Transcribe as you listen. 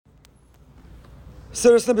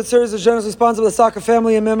Series Snippet series is generously sponsored by the Saka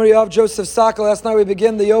family in memory of Joseph Saka. Last night we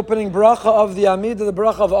began the opening bracha of the Amidah, the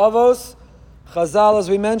bracha of Avos. Chazal, as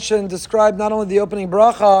we mentioned, described not only the opening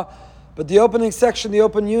bracha, but the opening section, the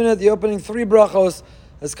open unit, the opening three brachos,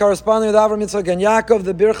 as corresponding with Avram, Yitzchak, and Yaakov,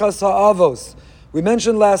 the Birchas HaAvos. We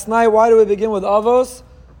mentioned last night, why do we begin with Avos?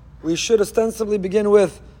 We should ostensibly begin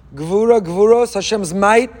with Gvura, Gvuros, Hashem's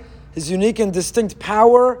might, His unique and distinct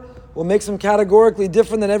power, what makes Him categorically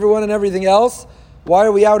different than everyone and everything else. Why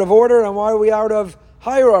are we out of order and why are we out of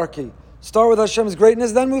hierarchy? Start with Hashem's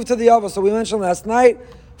greatness, then move to the Avos. So we mentioned last night,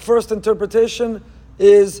 first interpretation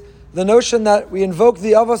is the notion that we invoke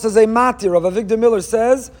the Avos as a matir. Rav Avigdor Miller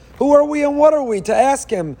says, who are we and what are we? To ask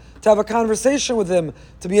Him, to have a conversation with Him,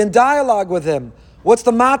 to be in dialogue with Him. What's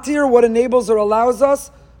the matir? What enables or allows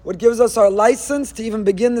us? What gives us our license to even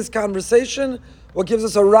begin this conversation? What gives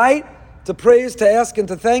us a right to praise, to ask, and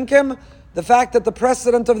to thank Him? The fact that the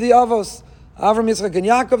precedent of the Avos, Avram, Yitzchak, and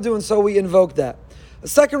Yaakov do, and so we invoke that. The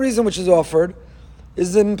second reason which is offered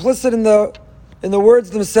is implicit in the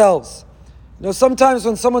words themselves. You know, sometimes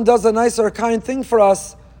when someone does a nice or a kind thing for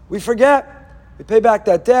us, we forget. We pay back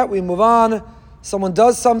that debt, we move on. Someone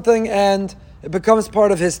does something and it becomes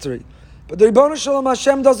part of history. But the Ribono Shel Olam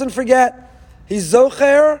Hashem doesn't forget. He's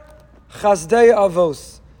Zocher Chasdei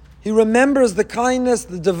Avos. He remembers the kindness,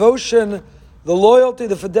 the devotion, the loyalty,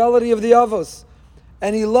 the fidelity of the Avos.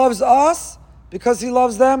 And He loves us because He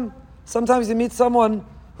loves them. Sometimes you meet someone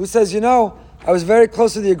who says, you know, I was very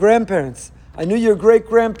close with your grandparents. I knew your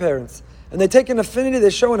great-grandparents. And they take an affinity, they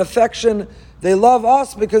show an affection. They love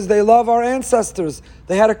us because they love our ancestors.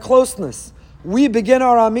 They had a closeness. We begin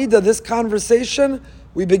our Amidah, this conversation,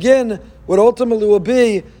 we begin what ultimately will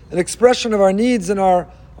be an expression of our needs and our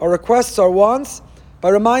requests, our wants, by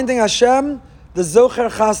reminding Hashem, the Zocher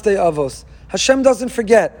Chasdei Avos. Hashem doesn't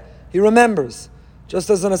forget. He remembers. Just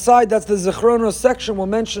as an aside, that's the Zichronos section we'll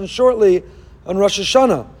mention shortly on Rosh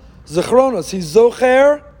Hashanah. Zichronos, He's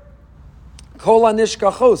Zocher Kol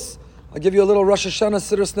HaNishkachos. I'll give you a little Rosh Hashanah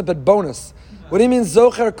Siddur snippet bonus. What do you mean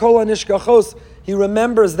Zocher Kol HaNishkachos? He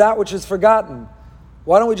remembers that which is forgotten.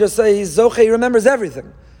 Why don't we just say He's Zocher, He remembers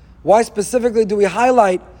everything? Why specifically do we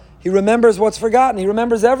highlight He remembers what's forgotten? He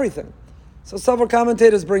remembers everything. So several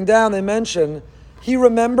commentators bring down, they mention, He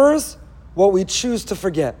remembers what we choose to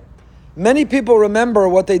forget. Many people remember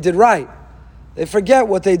what they did right. They forget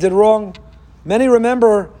what they did wrong. Many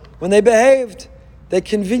remember when they behaved. They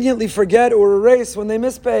conveniently forget or erase when they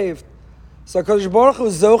misbehaved. So HaKadosh Baruch Hu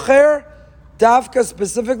Zocher, Davka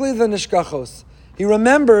specifically the Nishkachos. He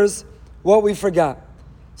remembers what we forgot.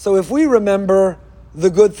 So if we remember the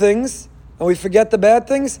good things and we forget the bad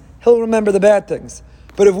things, He'll remember the bad things.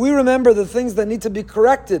 But if we remember the things that need to be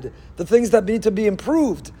corrected, the things that need to be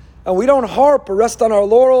improved, and we don't harp or rest on our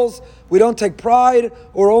laurels, we don't take pride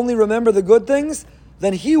or only remember the good things,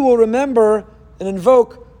 then He will remember and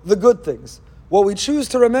invoke the good things. What we choose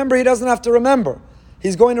to remember, He doesn't have to remember.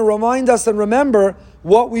 He's going to remind us and remember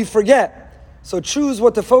what we forget. So choose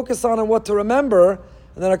what to focus on and what to remember,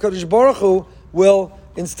 and then HaKadosh Baruch Hu will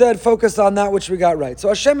instead focus on that which we got right. So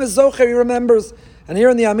Hashem is Zocher, He remembers. And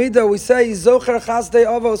here in the Amidah we say, He's Zocher Chasdei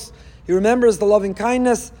Avos. He remembers the loving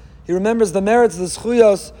kindness, He remembers the merits, the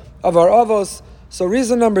zchuyos of our Avos. So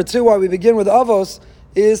reason number two why we begin with Avos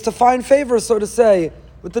is to find favor, so to say,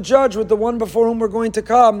 with the judge, with the one before whom we're going to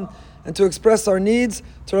come, and to express our needs,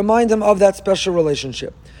 to remind Him of that special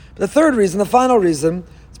relationship. But the third reason, the final reason,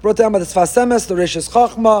 it's brought down by the Sfas Emes, the Reishis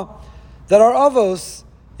Chachma, that our Avos,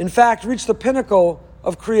 in fact, reached the pinnacle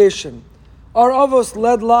of creation. Our Avos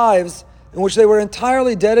led lives in which they were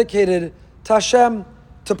entirely dedicated to Hashem,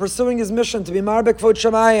 to pursuing His mission, to be Marbek Kvod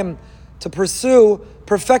Shamayim, to pursue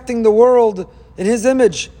perfecting the world in His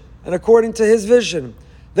image and according to His vision.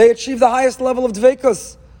 They achieved the highest level of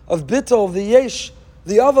dveikus, of bittul, of the yesh.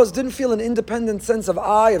 The Avos didn't feel an independent sense of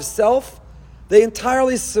I, of self. They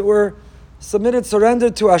entirely were submitted,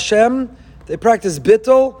 surrendered to Hashem. They practiced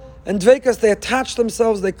bittul and dveikus. They attached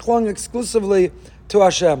themselves, they clung exclusively to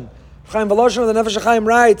Hashem. Chaim Volozhin of the Nefesh HaChaim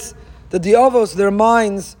writes that the Avos, their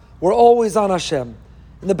minds, were always on Hashem.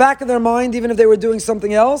 In the back of their mind, even if they were doing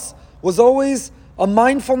something else, was always a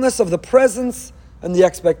mindfulness of the presence and the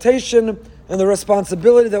expectation and the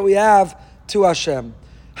responsibility that we have to Hashem.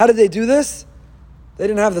 How did they do this? They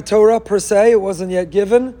didn't have the Torah per se, it wasn't yet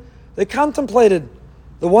given. They contemplated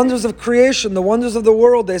the wonders of creation, the wonders of the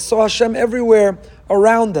world. They saw Hashem everywhere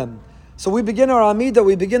around them. So we begin our Amidah,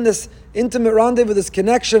 we begin this intimate rendezvous, this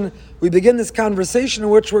connection, we begin this conversation in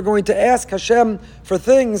which we're going to ask Hashem for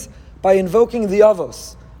things by invoking the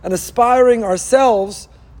Avos and aspiring ourselves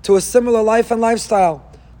to a similar life and lifestyle,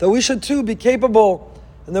 that we should too be capable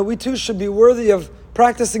and that we too should be worthy of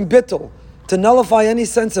practicing bittul, to nullify any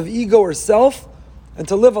sense of ego or self, and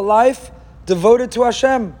to live a life devoted to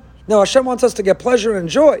Hashem. Now, Hashem wants us to get pleasure and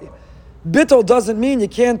joy. Bittul doesn't mean you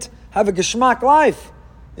can't have a geschmack life.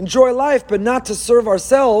 Enjoy life, but not to serve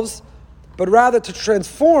ourselves, but rather to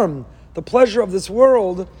transform the pleasure of this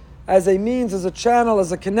world as a means, as a channel,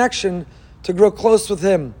 as a connection to grow close with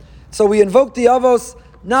Him. So we invoke the Avos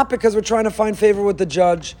not because we're trying to find favor with the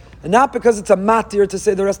judge, and not because it's a matir to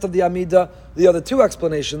say the rest of the Amidah, the other two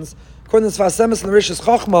explanations. According to Sfas Emes and the Rishis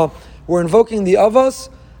Chochmah, we're invoking the Avos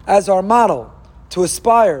as our model to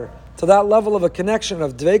aspire to that level of a connection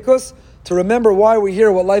of Dveikus, to remember why we're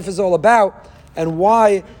here, what life is all about, and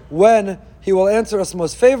why, when He will answer us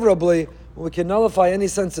most favorably, we can nullify any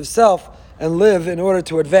sense of self and live in order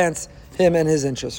to advance Him and His interests.